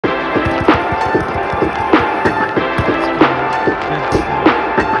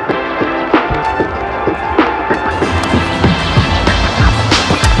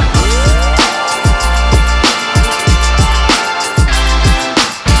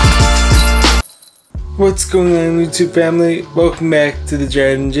What's going on, YouTube family? Welcome back to the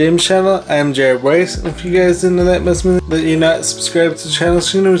Jared and James channel. I am Jared Weiss, and if you guys didn't know that, must mean that you're not subscribed to the channel,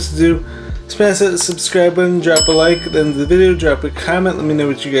 so you know what to do. Smash that subscribe button, drop a like at the end of the video, drop a comment, let me know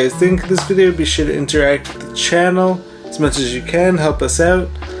what you guys think of this video. Be sure to interact with the channel as much as you can, help us out.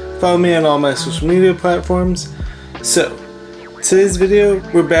 Follow me on all my social media platforms. So, today's video,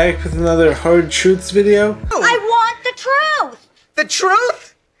 we're back with another Hard Truths video. I want the truth! The truth?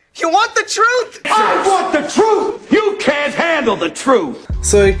 You want the truth? I want the truth! You can't handle the truth!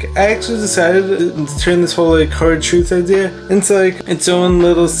 So I actually decided to turn this whole Hard Truths idea into its own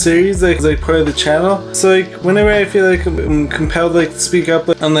little series, like part of the channel. So whenever I feel I'm compelled to speak up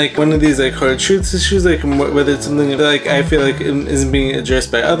on one of these Hard Truths issues, whether it's something that I feel isn't being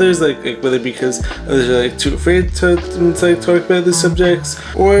addressed by others, whether because others are too afraid to talk about these subjects,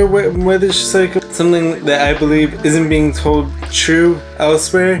 or whether it's just something that I believe isn't being told true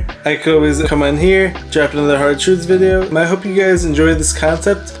elsewhere, I could always come on here, drop another Hard Truths video. I hope you guys enjoy this concept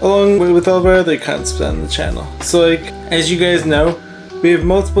along with all of our other concepts on the channel. So as you guys know, we have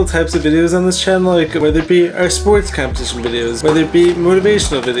multiple types of videos on this channel, whether it be our sports competition videos, whether it be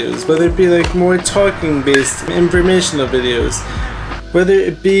motivational videos, whether it be more talking based informational videos, whether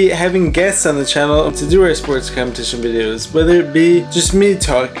it be having guests on the channel to do our sports competition videos, whether it be just me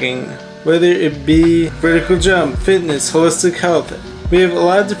talking, whether it be vertical jump, fitness, holistic health. We have a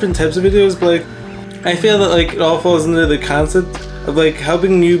lot of different types of videos, but I feel that it all falls under the concept of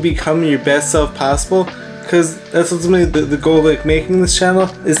helping you become your best self possible, because that's ultimately the goal of making this channel,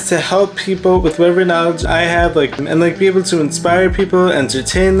 is to help people with whatever knowledge I have, and be able to inspire people,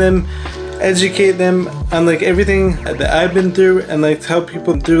 entertain them, educate them on everything that I've been through, and to help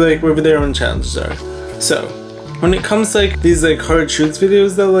people through wherever their own challenges are. So when it comes to these Hard Truths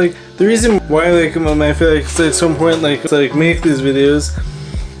videos though, the reason why I feel it's so important to make these videos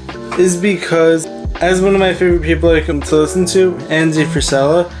is because, as one of my favorite people to listen to, Andy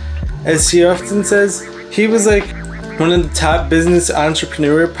Frisella, as he often says, he was one of the top business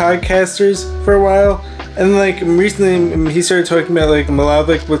entrepreneur podcasters for a while, and recently he started talking about a lot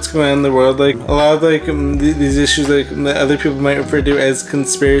of what's going on in the world, a lot of these issues that other people might refer to as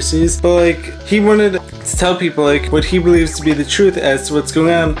conspiracies, but he wanted to tell people what he believes to be the truth as to what's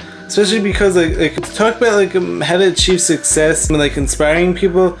going on, especially because to talk about how to achieve success and inspiring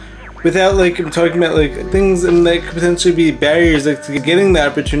people without talking about things that could potentially be barriers to getting the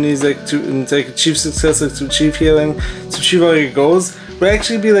opportunities to achieve success, to achieve healing, to achieve all your goals, would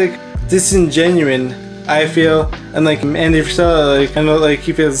actually be disingenuine, I feel. And Andy Frisella, I know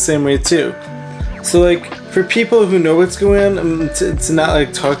he feels the same way too. So for people who know what's going on, to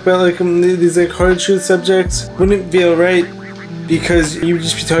not talk about these Hard Truth subjects wouldn't feel right, because you would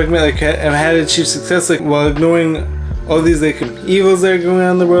just be talking about how to achieve success while ignoring all these evils that are going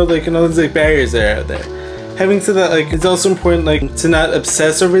on in the world, and all these barriers that are out there. Having said that, it's also important to not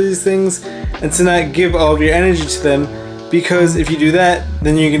obsess over these things and to not give all of your energy to them, because if you do that,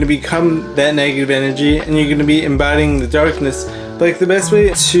 then you're going to become that negative energy and you're going to be embodying the darkness. The best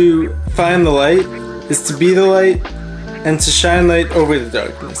way to find the light is to be the light and to shine light over the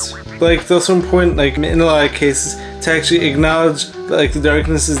darkness. But it's also important, in a lot of cases, to actually acknowledge that the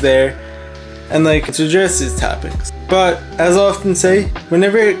darkness is there and to address these topics. But as I often say,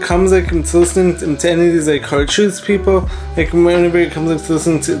 whenever it comes to listening to any of these Hard Truths people, whenever it comes to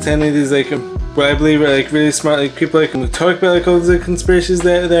listening to any of these what I believe are really smart people who talk about all these conspiracies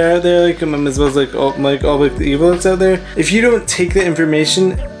that are out there, as well as all the evil that's out there, if you don't take the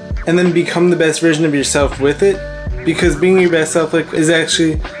information and then become the best version of yourself with it, because being your best self is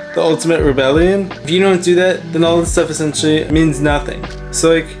actually the ultimate rebellion. If you don't do that, then all this stuff essentially means nothing.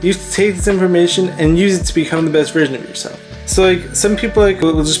 So you have to take this information and use it to become the best version of yourself. So some people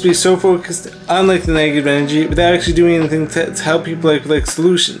will just be so focused on the negative energy without actually doing anything to help people with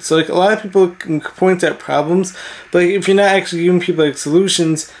solutions. So a lot of people can point out problems, but if you're not actually giving people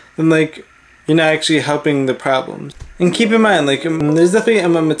solutions, then you're not actually helping the problems. And keep in mind, there's definitely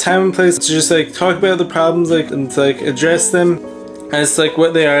a time and place to just talk about the problems, and to address them as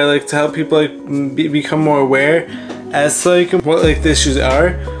what they are, to help people become more aware as what the issues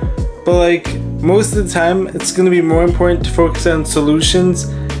are. But most of the time, it's going to be more important to focus on solutions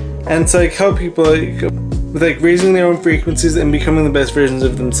and to help people with raising their own frequencies and becoming the best versions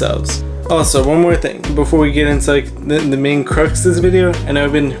of themselves. Also, one more thing before we get into the main crux of this video. I know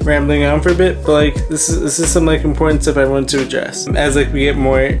I've been rambling on for a bit, but this is some important stuff I want to address as we get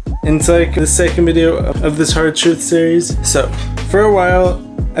more into the second video of this Hard Truth series. So for a while,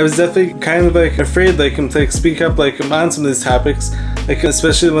 I was definitely kind of afraid to speak up on some of these topics,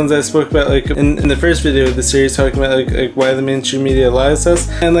 especially the ones I spoke about in the first video of the series, talking about why the mainstream media lies to us.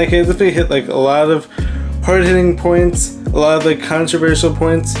 And I definitely hit a lot of hard-hitting points, a lot of like controversial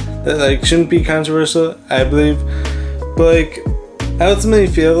points that like shouldn't be controversial, I believe. But like, I ultimately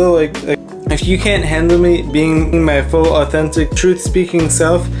feel though, like if you can't handle me being my full, authentic, truth-speaking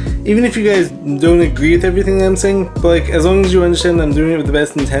self, even if you guys don't agree with everything that I'm saying, but like as long as you understand that I'm doing it with the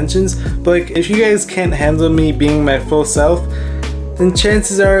best intentions, but like if you guys can't handle me being my full self, then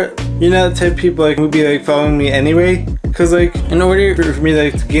chances are you're not the type of people like who would be like following me anyway. Cause like in order for me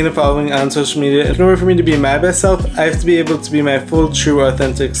like to gain a following on social media, in order for me to be my best self, I have to be able to be my full, true,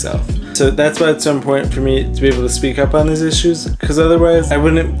 authentic self. So that's why it's so important for me to be able to speak up on these issues, because otherwise I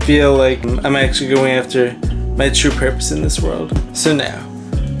wouldn't feel like I'm actually going after my true purpose in this world. So now,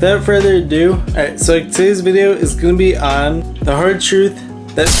 without further ado, alright, so like today's video is going to be on the hard truth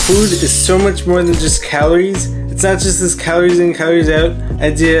that food is so much more than just calories. It's not just this calories in, calories out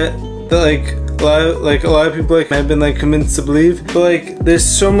idea that like a lot of people like have been like convinced to believe, but like there's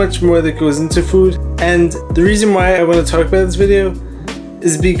so much more that goes into food. And the reason why I want to talk about this video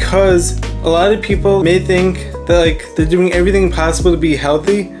is because a lot of people may think that like they're doing everything possible to be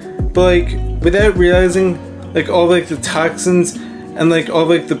healthy, but like without realizing like all like the toxins and like all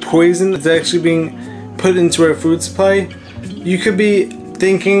like the poison that's actually being put into our food supply. You could be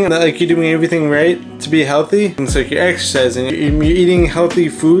thinking that like you're doing everything right to be healthy. It's like you're exercising, you're eating healthy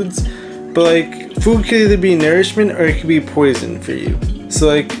foods, but like food could either be nourishment or it could be poison for you. So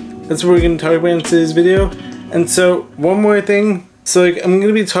like that's what we're going to talk about in today's video. And so one more thing, so like I'm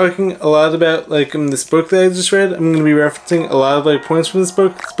going to be talking a lot about like this book that I just read. I'm going to be referencing a lot of like points from this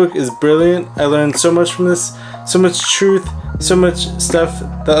book. This book is brilliant. I learned so much from this, so much truth, so much stuff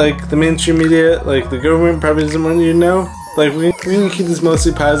that like the mainstream media, like the government probably doesn't want you to know. Like we're going to keep this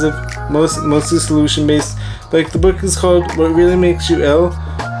mostly positive, mostly solution based. Like the book is called What Really Makes You Ill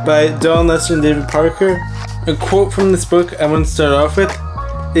by Dawn Lester and David Parker. A quote from this book I want to start off with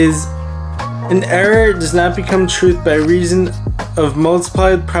is, "An error does not become truth by reason of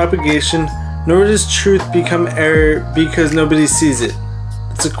multiplied propagation, nor does truth become error because nobody sees it."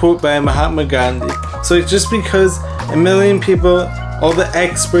 It's a quote by Mahatma Gandhi. So like just because a million people, all the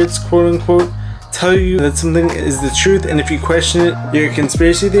experts quote unquote, tell you that something is the truth, and if you question it, you're a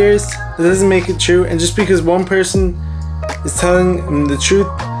conspiracy theorist, that doesn't make it true. And just because one person is telling the truth,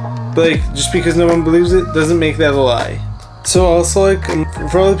 but like just because no one believes it, doesn't make that a lie. So also like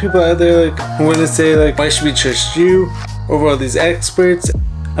for all the people out there like who want to say like, why should we trust you over all these experts?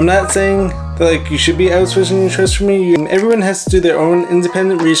 I'm not saying that like you should be outsourcing your trust from me. Everyone has to do their own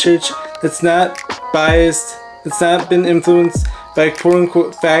independent research that's not biased, that's not been influenced by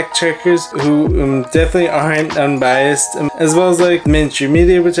quote-unquote fact checkers who definitely aren't unbiased, as well as like mainstream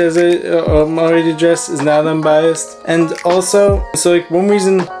media, which as I already addressed is not unbiased. And also, so like one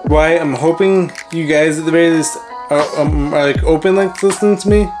reason why I'm hoping you guys at the very least are like open like to listening to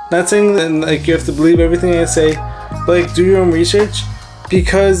me, not saying that like you have to believe everything I say, but like do your own research,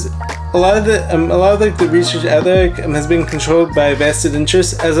 because a lot of like the research out there like, has been controlled by vested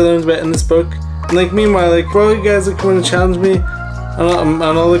interests, as I learned about in this book. And like meanwhile, like for all you guys like want to challenge me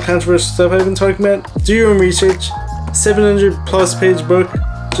on all the controversial stuff I've been talking about, do your own research. 700 plus page book,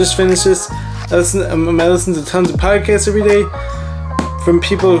 just finished this. I listen to tons of podcasts every day from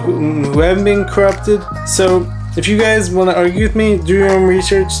people who haven't been corrupted. So if you guys want to argue with me, do your own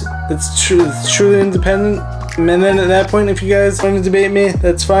research. It's truly independent. And then at that point, if you guys want to debate me,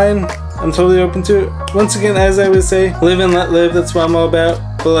 that's fine. I'm totally open to it. Once again, as I would say, live and let live. That's what I'm all about.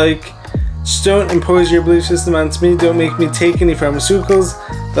 But like, just don't impose your belief system onto me. Don't make me take any pharmaceuticals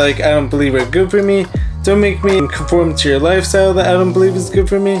that like I don't believe are good for me. Don't make me conform to your lifestyle that I don't believe is good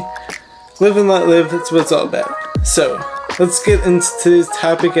for me. Live and let live. That's what it's all about. So let's get into today's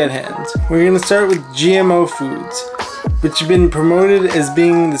topic at hand. We're gonna start with GMO foods, which have been promoted as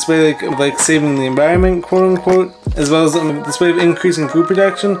being this way like saving the environment, quote unquote, as well as this way of increasing food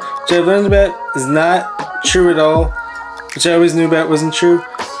production, which I've learned about is not true at all, which I always knew about wasn't true.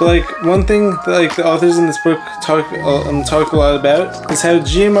 But like one thing that like the authors in this book talk a lot about is how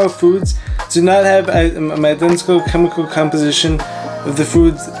GMO foods do not have an identical chemical composition of the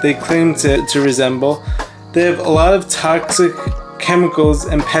foods they claim to resemble. They have a lot of toxic chemicals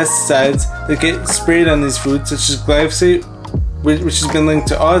and pesticides that get sprayed on these foods, such as glyphosate, which has been linked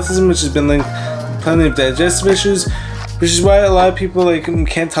to autism, which has been linked to plenty of digestive issues, which is why a lot of people like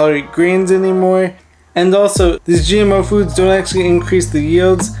can't tolerate grains anymore. And also, these GMO foods don't actually increase the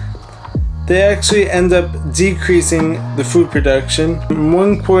yields. They actually end up decreasing the food production.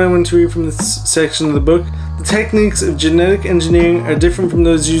 One quote I want to read from this section of the book: "The techniques of genetic engineering are different from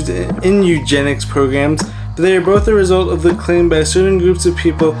those used in eugenics programs, but they are both a result of the claim by certain groups of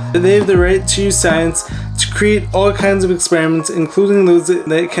people that they have the right to use science to create all kinds of experiments, including those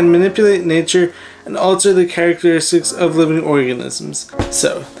that can manipulate nature and alter the characteristics of living organisms.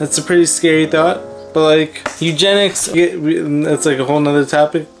 So that's a pretty scary thought, but like eugenics, that's like a whole nother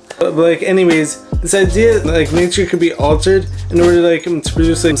topic. But like anyways, this idea that like nature could be altered in order like to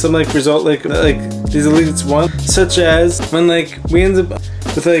produce like some like result like these elites want, such as when like we end up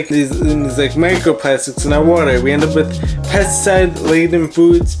with like these like microplastics in our water, we end up with pesticide laden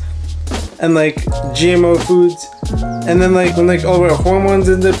foods and like GMO foods, and then like when like all of our hormones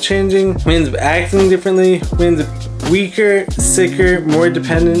end up changing, we end up acting differently, we end up weaker, sicker, more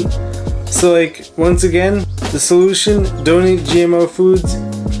dependent. So like once again, the solution: don't eat GMO foods,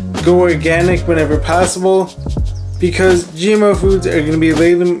 go organic whenever possible, because GMO foods are going to be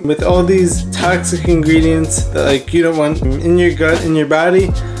laden with all these toxic ingredients that like you don't want in your gut, in your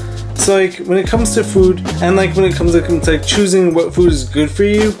body. So like when it comes to food, and like when it comes to like choosing what food is good for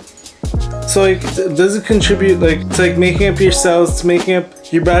you, so like does it contribute like to like making up your cells, to making up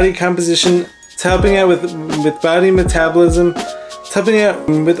your body composition, to helping out with body metabolism, to helping out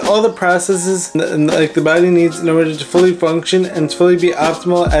with all the processes and like the body needs in order to fully function and to fully be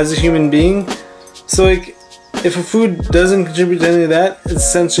optimal as a human being. So like if a food doesn't contribute to any of that, it's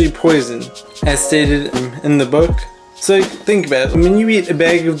essentially poison, as stated in the book. So like think about it, when you eat a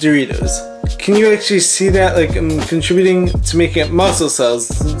bag of Doritos, can you actually see that like contributing to making up muscle cells,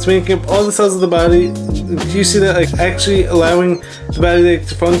 to making up all the cells of the body? Do you see that like actually allowing the body like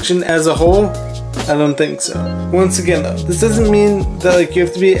to function as a whole? I don't think so. Once again though, this doesn't mean that like you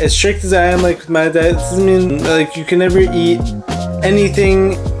have to be as strict as I am like with my diet. This doesn't mean that like you can never eat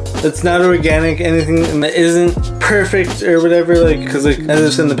anything that's not organic, anything that isn't perfect or whatever, like because like as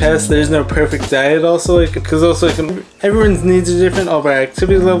I've said in the past, there's no perfect diet also, like because also like everyone's needs are different, all of our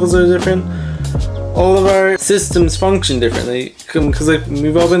activity levels are different, all of our systems function differently, because like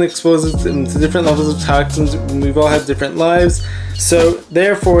we've all been exposed to different levels of toxins, we've all had different lives. So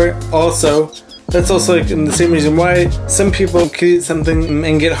therefore also that's also like the same reason why some people could eat something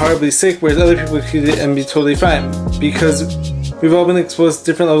and get horribly sick, whereas other people could eat it and be totally fine, because we've all been exposed to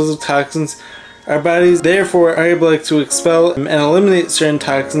different levels of toxins. Our bodies therefore are able like to expel and eliminate certain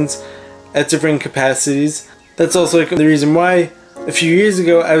toxins at different capacities. That's also like the reason why a few years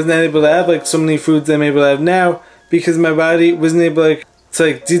ago I was not able to have like so many foods I'm able to have now, because my body wasn't able like to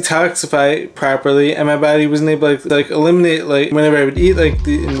like detoxify properly, and my body wasn't able to like eliminate like whenever I would eat like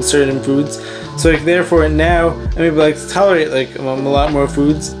in certain foods. So like therefore now I'm able like to tolerate like a lot more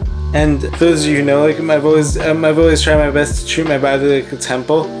foods. And for those of you who know, like I've always tried my best to treat my body like a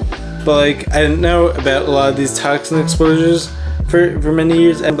temple, but like I didn't know about a lot of these toxin exposures for many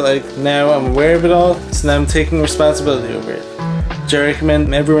years, and but like now I'm aware of it all, so now I'm taking responsibility over it, which I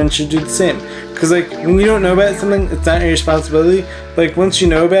recommend everyone should do the same. Because like when you don't know about something, it's not your responsibility, but like once you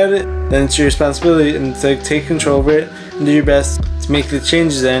know about it, then it's your responsibility, and to like take control over it and do your best to make the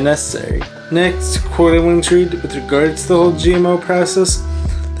changes that are necessary. Next quote I want to read with regards to the whole GMO process: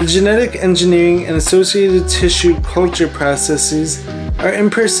 the genetic engineering and associated tissue culture processes are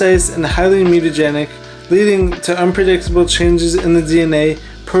imprecise and highly mutagenic, leading to unpredictable changes in the DNA,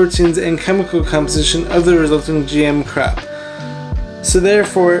 proteins, and chemical composition of the resulting GM crop. So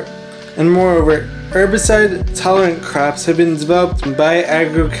therefore, and moreover, herbicide-tolerant crops have been developed by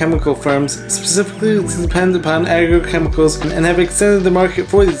agrochemical firms specifically to depend upon agrochemicals and have extended the market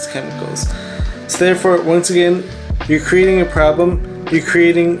for these chemicals. So therefore, once again, you're creating a problem, you're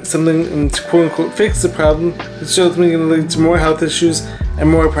creating something to quote-unquote fix the problem, which is ultimately going to lead to more health issues and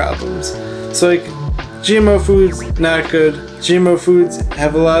more problems. So like, GMO foods, not good. GMO foods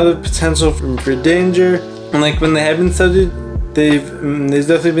have a lot of potential for danger, and like when they have been studied, they've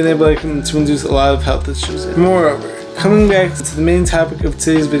definitely been able to induce a lot of health issues. Moreover, coming back to the main topic of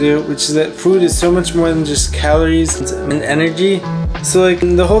today's video, which is that food is so much more than just calories and energy. So like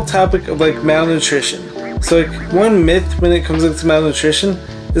the whole topic of like malnutrition. So like one myth when it comes to malnutrition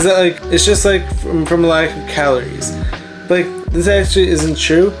is that like it's just like from a lack of calories. But like this actually isn't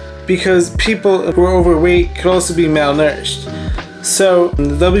true, because people who are overweight could also be malnourished. So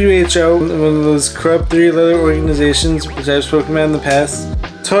the WHO, one of those corrupt three-letter organizations which I've spoken about in the past,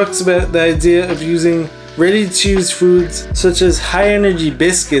 talks about the idea of using ready-to-use foods such as high-energy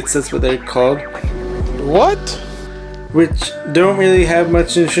biscuits, that's what they're called. What? Which don't really have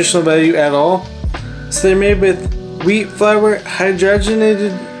much nutritional value at all. So they're made with wheat flour,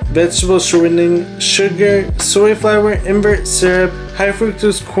 hydrogenated vegetable shortening, sugar, soy flour, invert syrup, high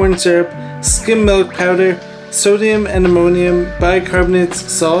fructose corn syrup, skim milk powder, sodium and ammonium bicarbonates,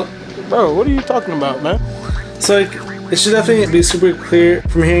 salt. Bro, what are you talking about, man? So like, it should definitely be super clear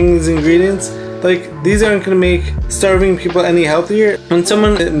from hearing these ingredients, like these aren't going to make starving people any healthier. When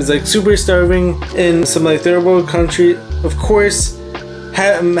someone is like super starving in some like third world country, of course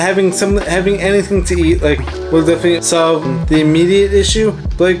having anything to eat like will definitely solve the immediate issue.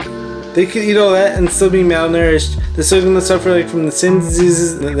 But like they could eat all that and still be malnourished. They're still gonna suffer like from the same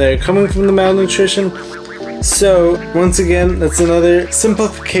diseases that are coming from the malnutrition. So once again, that's another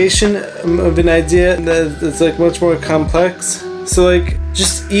simplification of an idea that's like much more complex. So like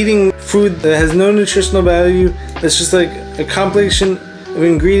just eating food that has no nutritional value, that's just like a compilation of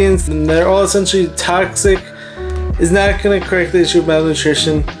ingredients and they're all essentially toxic, is not going to correct the issue of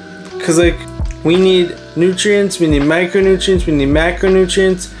malnutrition. Because like we need nutrients, we need micronutrients, we need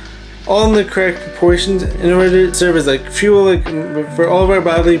macronutrients, all in the correct proportions in order to serve as like fuel, like for all of our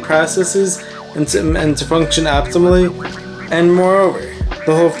bodily processes and to function optimally. And moreover,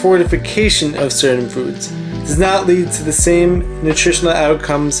 the whole fortification of certain foods does not lead to the same nutritional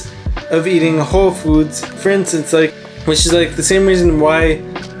outcomes of eating whole foods. For instance, like, which is like the same reason why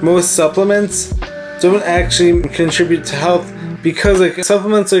most supplements don't actually contribute to health, because like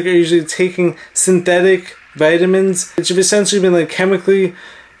supplements like are usually taking synthetic vitamins which have essentially been like chemically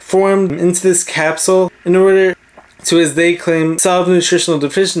formed into this capsule in order to, as they claim, solve nutritional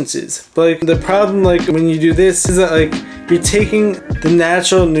deficiencies. But like the problem like when you do this is that like you're taking the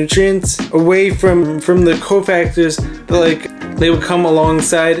natural nutrients away from the cofactors that like they would come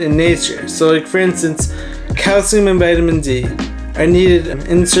alongside in nature. So like for instance, calcium and vitamin D are needed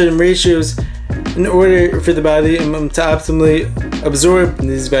in certain ratios in order for the body to optimally absorb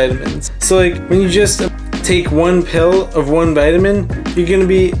these vitamins. So like when you just take one pill of one vitamin, you're going to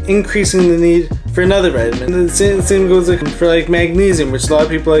be increasing the need for another vitamin. The same goes like for like magnesium, which a lot of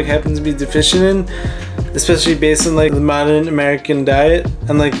people like happen to be deficient in, especially based on like the modern American diet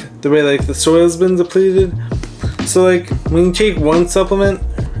and like the way like the soil's been depleted. So like when you take one supplement,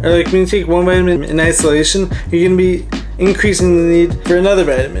 or like when you take one vitamin in isolation, you're going to be increasing the need for another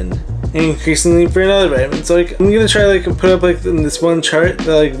vitamin, increasingly for another vitamin. So like I'm gonna try like put up like this one chart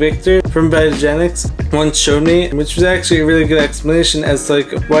that like Victor from Vitagenics once showed me, which was actually a really good explanation as to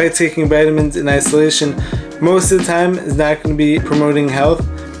like why taking vitamins in isolation most of the time is not going to be promoting health,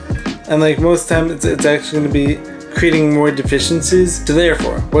 and like most of the time it's actually going to be creating more deficiencies. So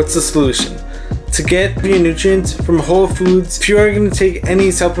therefore, what's the solution? To get your nutrients from whole foods, if you are going to take any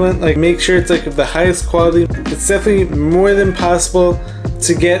supplement, like make sure it's like of the highest quality. It's definitely more than possible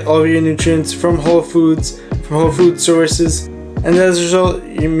to get all of your nutrients from whole foods, from whole food sources, and as a result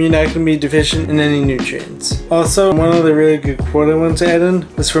you're not going to be deficient in any nutrients. Also, one other really good quote I want to add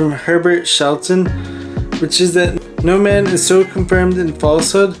in was from Herbert Shelton, which is that no man is so confirmed in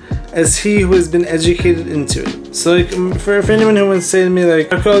falsehood as he who has been educated into it. So like for anyone who wants to say to me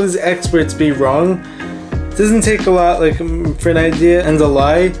like, how could all these experts be wrong? It doesn't take a lot like for an idea and a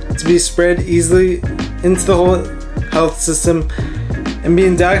lie to be spread easily into the whole health system and be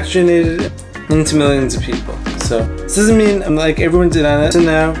indoctrinated into millions of people. So this doesn't mean I'm like everyone's in on it. So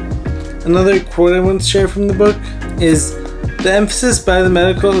now, another quote I want to share from the book is, the emphasis by the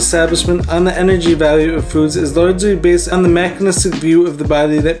medical establishment on the energy value of foods is largely based on the mechanistic view of the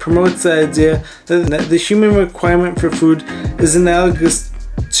body that promotes the idea that the human requirement for food is analogous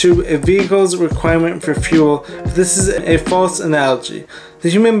to a vehicle's requirement for fuel. But this is a false analogy. The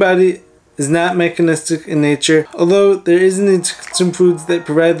human body is not mechanistic in nature. Although there is a need to consume foods that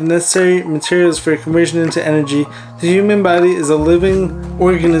provide the necessary materials for conversion into energy, the human body is a living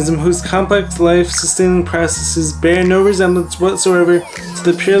organism whose complex life-sustaining processes bear no resemblance whatsoever to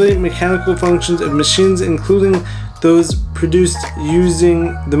the purely mechanical functions of machines, including those produced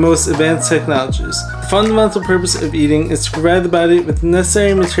using the most advanced technologies. The fundamental purpose of eating is to provide the body with the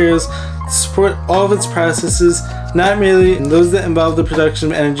necessary materials to support all of its processes, not merely those that involve the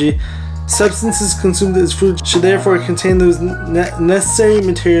production of energy. Substances consumed as food should therefore contain those necessary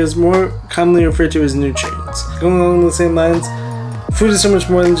materials, more commonly referred to as nutrients. Going along the same lines, food is so much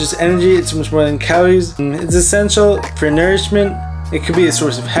more than just energy, it's so much more than calories. It's essential for nourishment, it could be a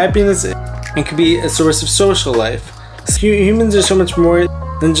source of happiness, it could be a source of social life. Humans are so much more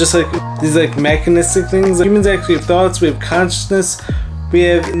than just like these like mechanistic things. Humans actually have thoughts, we have consciousness, we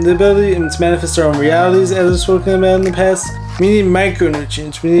have the ability to manifest our own realities, as I've spoken about in the past. We need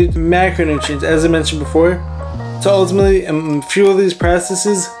micronutrients, we need macronutrients, as I mentioned before, to ultimately fuel these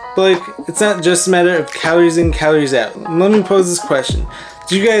processes. But like, it's not just a matter of calories in, calories out. Let me pose this question.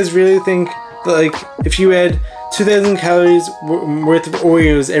 Do you guys really think that like, if you had 2,000 calories worth of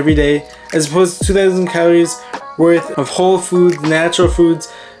Oreos every day, as opposed to 2,000 calories worth of whole foods, natural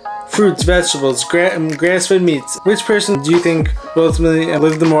foods, fruits, vegetables, grass-fed meats, which person do you think will ultimately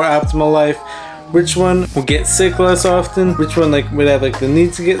live the more optimal life? Which one will get sick less often? Which one like would have like the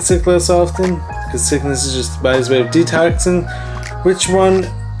need to get sick less often? Because sickness is just the body's way of detoxing. Which one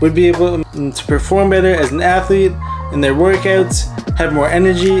would be able to perform better as an athlete, in their workouts, have more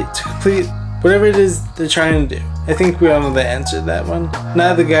energy to complete whatever it is they're trying to do. I think we all know the answer to that one.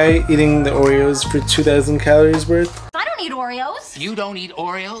 Not the guy eating the Oreos for 2,000 calories worth. I don't eat Oreos. You don't eat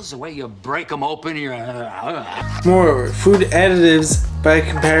Oreos? The way you break them open, you're... Moreover, food additives, by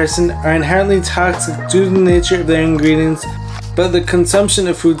comparison, are inherently toxic due to the nature of their ingredients, but the consumption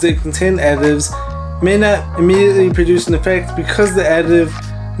of foods that contain additives may not immediately produce an effect because the additive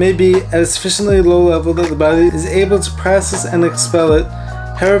may be at a sufficiently low level that the body is able to process and expel it.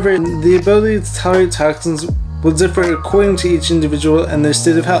 However, the ability to tolerate toxins will differ according to each individual and their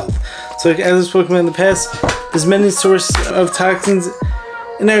state of health. So like as I've spoken about in the past, there's many sources of toxins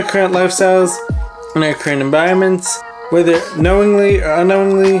in our current lifestyles, in our current environments, whether knowingly or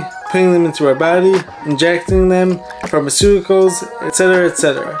unknowingly putting them into our body, injecting them, pharmaceuticals, etc.,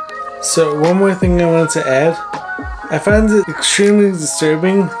 etc. So one more thing I wanted to add. I find it extremely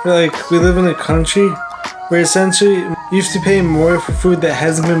disturbing that we live in a country where essentially you have to pay more for food that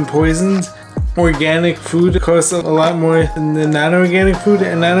hasn't been poisoned. Organic food costs a lot more than the non-organic food,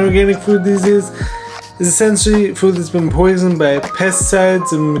 and non-organic food these days is essentially food that's been poisoned by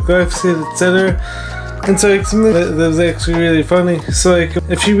pesticides and glyphosate, etc. And so something that was actually really funny. So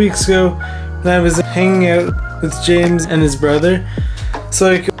a few weeks ago when I was hanging out with James and his brother,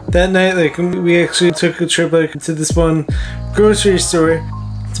 so that night we actually took a trip to this one grocery store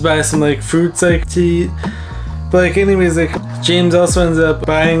to buy some fruits to eat. But anyways, James also ended up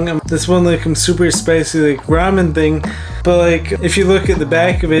buying this one super spicy ramen thing. But if you look at the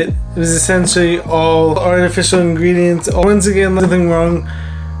back of it, it was essentially all artificial ingredients. Once again, nothing wrong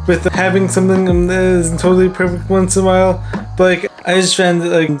with having something that is totally perfect once in a while. But I just found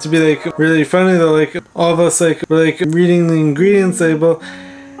it to be really funny though. All of us were reading the ingredients label,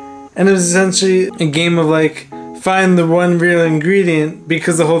 and it was essentially a game of find the one real ingredient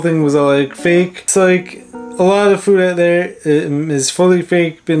because the whole thing was all fake. So a lot of food out there is fully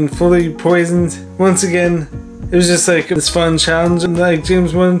fake, been fully poisoned. Once again, it was just this fun challenge that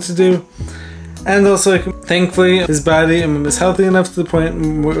James wanted to do. And also thankfully his body was healthy enough to the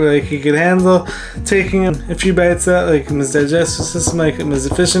point where he could handle taking a few bites out, his digestive system was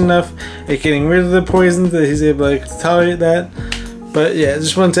efficient enough at getting rid of the poison that he's able to tolerate that. But yeah, I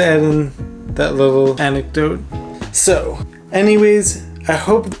just wanted to add in that little anecdote. So anyways, I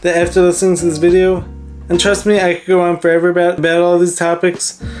hope that after listening to this video, and trust me, I could go on forever about all these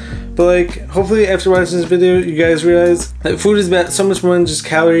topics, but hopefully after watching this video you guys realize that food is about so much more than just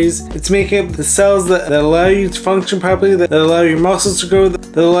calories. It's making up the cells that allow you to function properly, that allow your muscles to grow,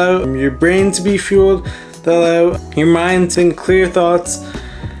 that allow your brain to be fueled, that allow your mind to think clear thoughts.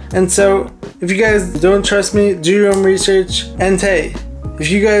 And so if you guys don't trust me, do your own research. And hey, if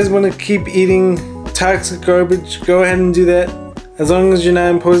you guys want to keep eating toxic garbage, go ahead and do that, as long as you're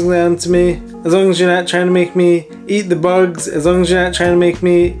not imposing that onto me. As long as you're not trying to make me eat the bugs, as long as you're not trying to make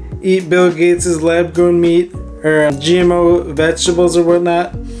me eat Bill Gates' lab-grown meat or GMO vegetables or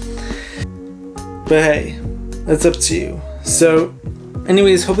whatnot. But hey, that's up to you. So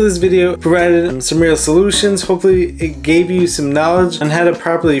anyways, hopefully this video provided some real solutions. Hopefully it gave you some knowledge on how to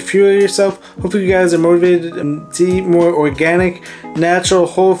properly fuel yourself. Hopefully you guys are motivated to eat more organic, natural,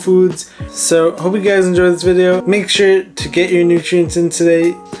 whole foods. So hope you guys enjoyed this video. Make sure to get your nutrients in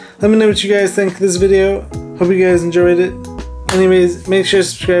today. Let me know what you guys think of this video. Hope you guys enjoyed it. Anyways, make sure to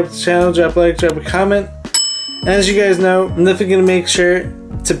subscribe to the channel, drop a like, drop a comment. And as you guys know, I'm definitely going to make sure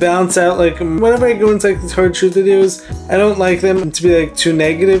to balance out whenever I go into these hard truth videos, I don't like them to be too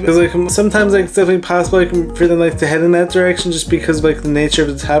negative, because sometimes it's definitely possible for them to head in that direction just because of the nature of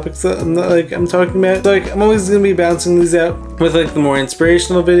the topics that I'm talking about. So I'm always going to be balancing these out with the more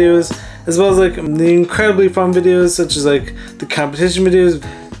inspirational videos, as well as the incredibly fun videos such as the competition videos,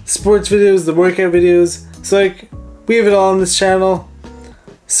 sports videos, the workout videos. So we have it all on this channel.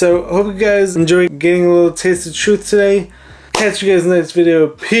 So I hope you guys enjoy getting a little taste of truth today. Catch you guys in the next video.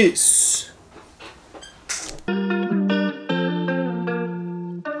 Peace.